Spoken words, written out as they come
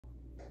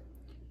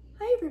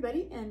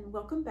everybody, and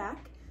welcome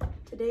back.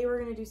 Today we're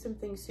going to do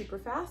something super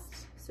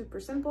fast,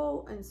 super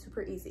simple, and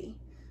super easy.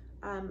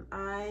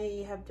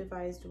 I have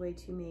devised a way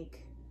to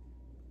make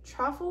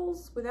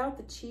chaffles without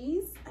the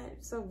cheese.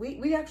 So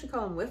we actually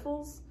call them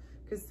Wiffles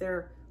because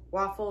they're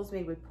waffles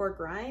made with pork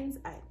rinds.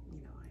 I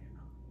don't know.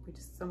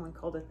 Someone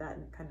called it that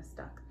and it kind of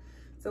stuck.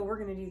 So we're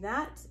going to do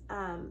that.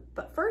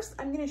 But first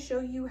I'm going to show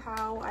you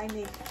how I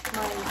make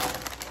my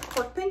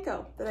pork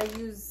panko that I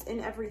use in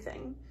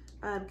everything.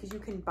 Because you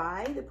can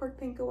buy the pork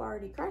panko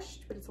already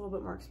crushed, but it's a little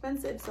bit more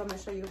expensive. So I'm going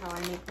to show you how I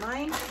make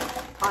mine.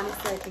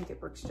 Honestly, I think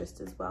it works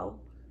just as well.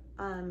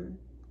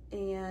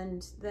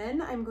 And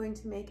then I'm going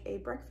to make a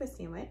breakfast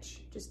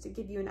sandwich just to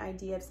give you an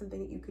idea of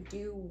something that you could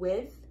do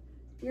with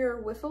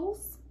your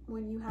Wiffles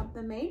when you have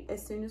them made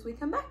as soon as we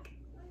come back.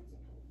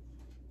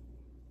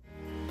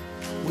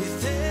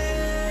 With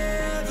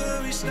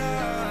every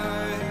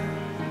star,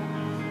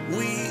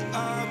 we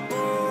are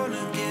born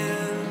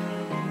again.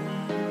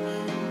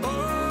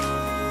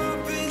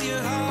 Open your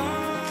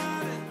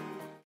heart.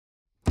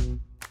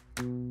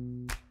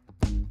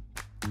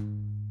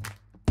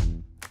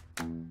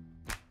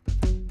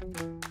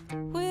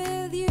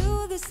 With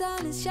you, the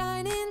sun is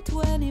shining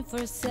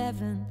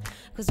 24/7.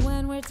 'Cause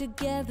when we're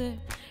together,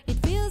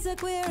 it feels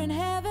like we're in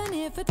heaven.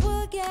 If it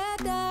will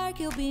get dark,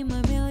 you'll be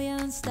my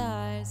million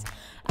stars.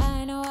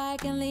 I know I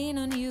can lean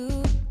on you.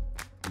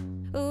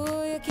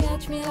 Oh, you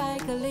catch me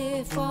like a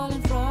leaf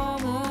falling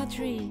from a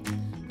tree.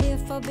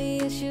 If I'll be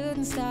a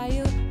shooting star,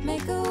 you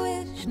make a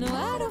wish. No,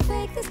 I don't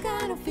fake this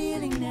kind of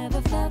feeling, never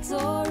felt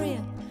so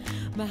real.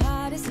 My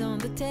heart is on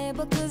the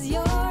table 'cause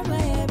you're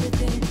my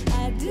everything.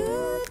 I do,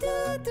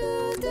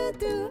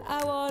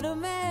 I wanna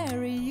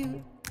marry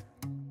you.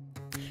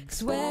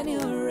 'Cause when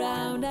you're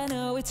around, I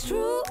know it's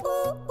true.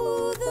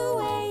 The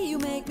way you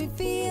make me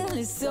feel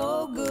is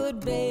so good,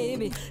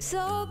 baby.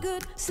 So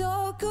good,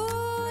 so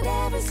good.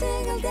 Every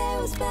single day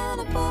we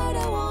spend apart,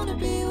 I wanna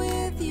be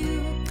with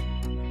you.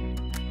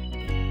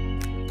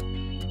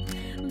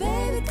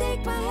 Baby,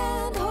 take my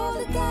hand, hold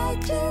it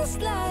tight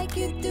just like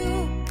you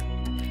do.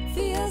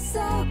 Feels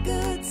so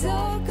good,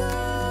 so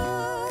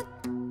good.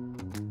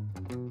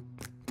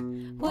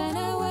 When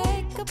I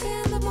wake up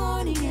in the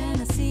morning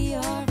and I see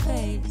your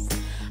face,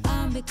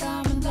 I'm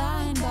becoming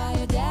blind by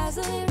your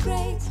dazzling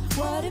grace.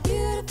 What a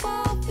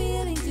beautiful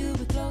feeling to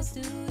be close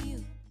to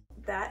you.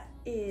 That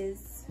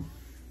is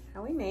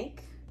how we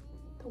make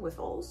the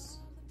Wiffles.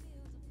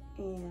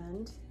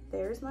 And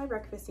there's my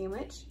breakfast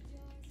sandwich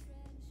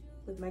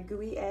with my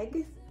gooey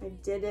egg. I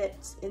did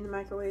it in the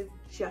microwave,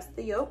 just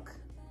the yolk.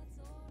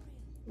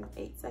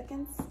 8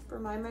 seconds for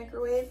my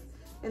microwave.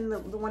 And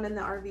the one in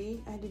the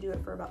RV, I had to do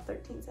it for about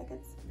 13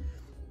 seconds.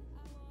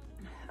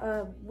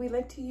 We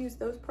like to use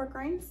those pork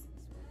rinds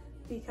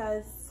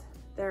because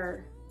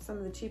they're some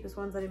of the cheapest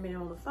ones that I've been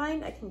able to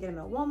find. I can get them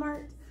at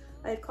Walmart.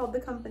 I've called the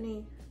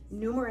company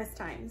numerous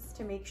times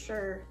to make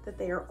sure that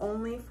they are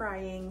only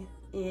frying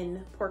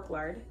in pork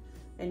lard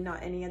and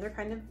not any other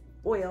kind of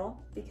oil,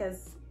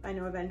 because I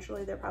know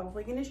eventually they're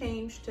probably going to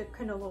change to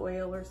canola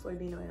oil or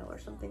soybean oil or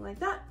something like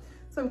that.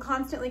 So I'm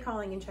constantly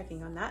calling and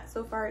checking on that.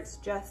 So far it's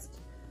just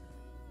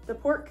the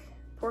pork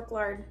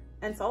lard,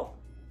 and salt.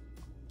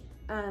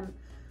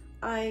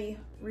 I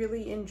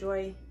really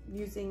enjoy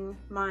using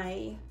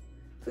my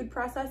food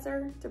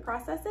processor to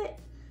process it.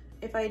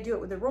 If I do it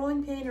with a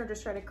rolling pin or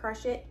just try to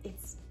crush it,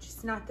 it's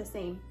just not the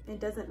same. It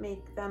doesn't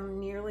make them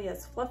nearly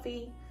as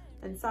fluffy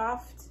and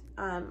soft.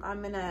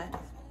 I'm gonna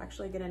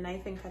actually get a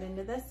knife and cut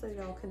into this so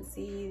y'all can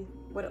see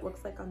what it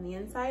looks like on the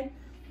inside.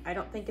 I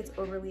don't think it's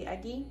overly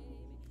eggy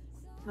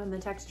on the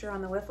texture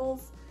on the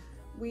Wiffles.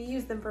 We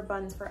use them for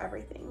buns for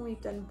everything.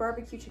 We've done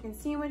barbecue chicken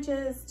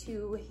sandwiches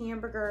to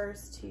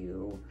hamburgers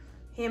to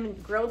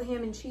grilled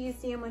ham and cheese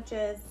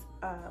sandwiches.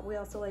 We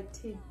also like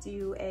to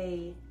do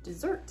a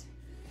dessert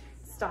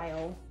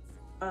style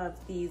of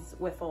these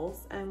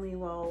Wiffles, and we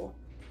will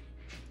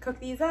cook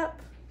these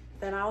up.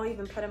 Then I'll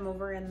even put them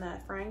over in the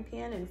frying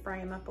pan and fry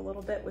them up a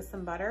little bit with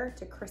some butter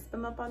to crisp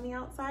them up on the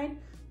outside.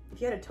 If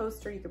you had a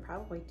toaster, you could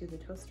probably do the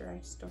toaster. I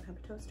just don't have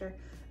a toaster.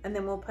 And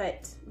then we'll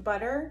put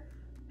butter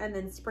and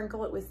then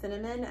sprinkle it with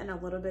cinnamon and a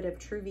little bit of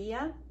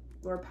Truvia,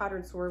 or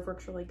powdered swerve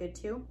works really good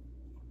too.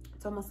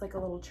 It's almost like a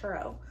little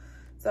churro.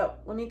 So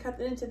let me cut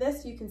it into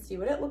this so you can see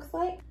what it looks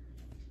like.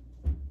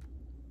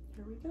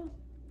 Here we go.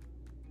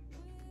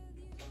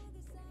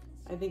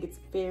 I think it's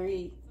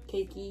very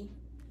cakey.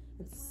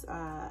 It's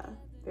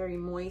very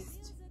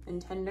moist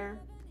and tender.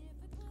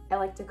 I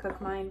like to cook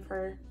mine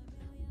for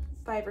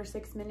 5 or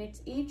 6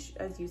 minutes each.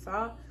 As you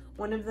saw,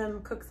 one of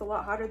them cooks a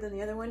lot hotter than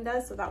the other one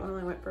does. So that one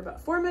only went for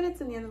about 4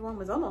 minutes and the other one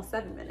was almost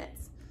 7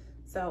 minutes.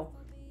 So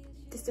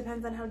just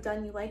depends on how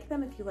done you like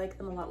them. If you like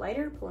them a lot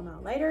lighter, pull them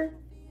out lighter.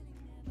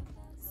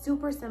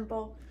 Super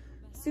simple,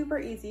 super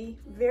easy,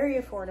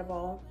 very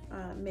affordable.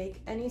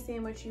 Make any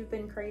sandwich you've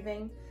been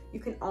craving. You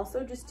can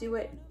also just do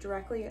it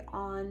directly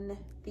on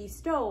the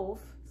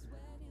stove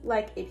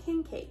like a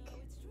pancake.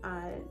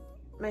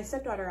 My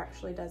stepdaughter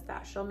actually does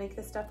that. She'll make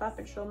this stuff up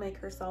and she'll make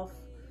herself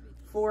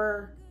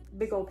 4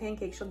 big old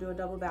pancakes. She'll do a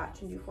double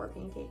batch and do 4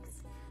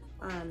 pancakes.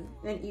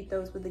 and eat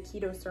those with the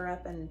keto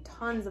syrup and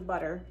tons of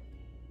butter.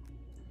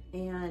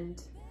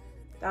 And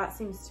that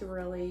seems to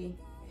really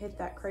hit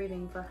that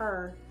craving for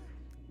her.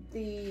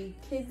 The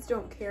kids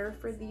don't care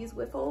for these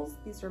Wiffles.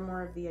 These are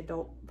more of the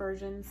adult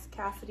versions.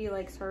 Cassidy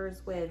likes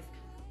hers with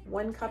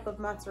 1 cup of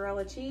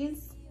mozzarella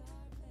cheese.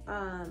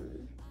 Oh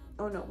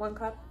no, 1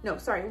 cup? No,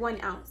 sorry,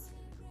 1 ounce.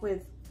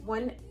 With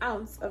 1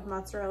 ounce of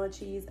mozzarella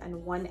cheese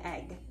and 1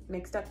 egg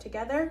mixed up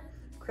together,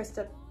 crisped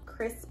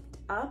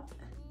up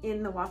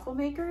in the waffle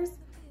makers.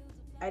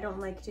 I don't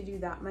like to do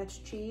that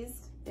much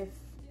cheese if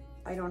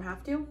I don't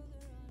have to,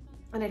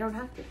 and I don't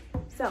have to.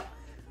 So,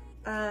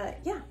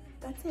 yeah,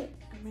 that's it.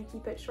 I'm gonna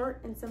keep it short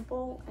and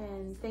simple,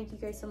 and thank you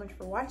guys so much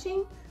for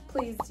watching.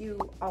 Please do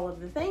all of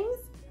the things,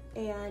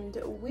 and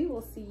we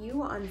will see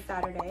you on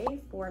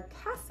Saturday for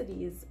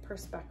Cassidy's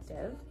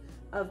perspective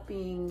of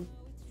being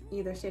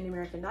either standard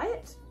American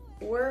diet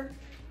or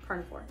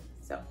carnivore.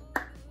 So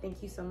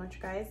thank you so much,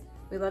 guys.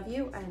 We love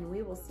you, and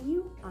we will see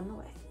you on the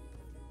way.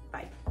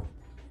 Bye.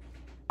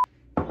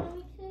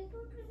 Mommy, can I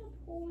go to the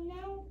pool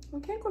now? We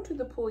can't go to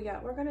the pool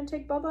yet. We're gonna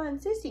take Bubba and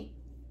Sissy.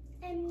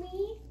 And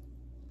me?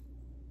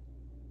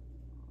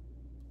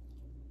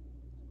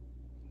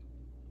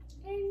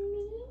 And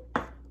me?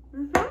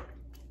 Mm-hmm. I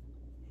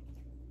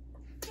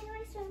have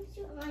my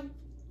swimsuit on.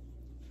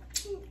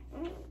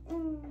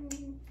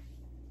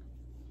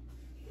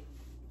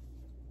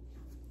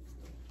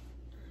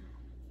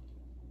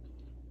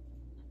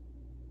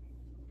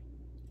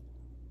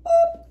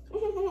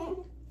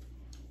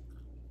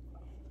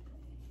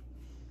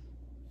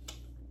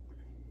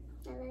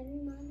 I love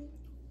you, Mommy.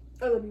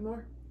 I love you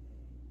more.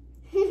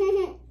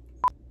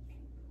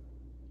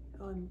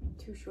 Oh, I'm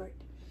too short.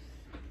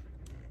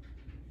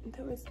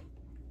 That was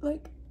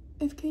like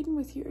if Caden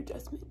was here,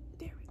 adjustment.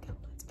 There we go.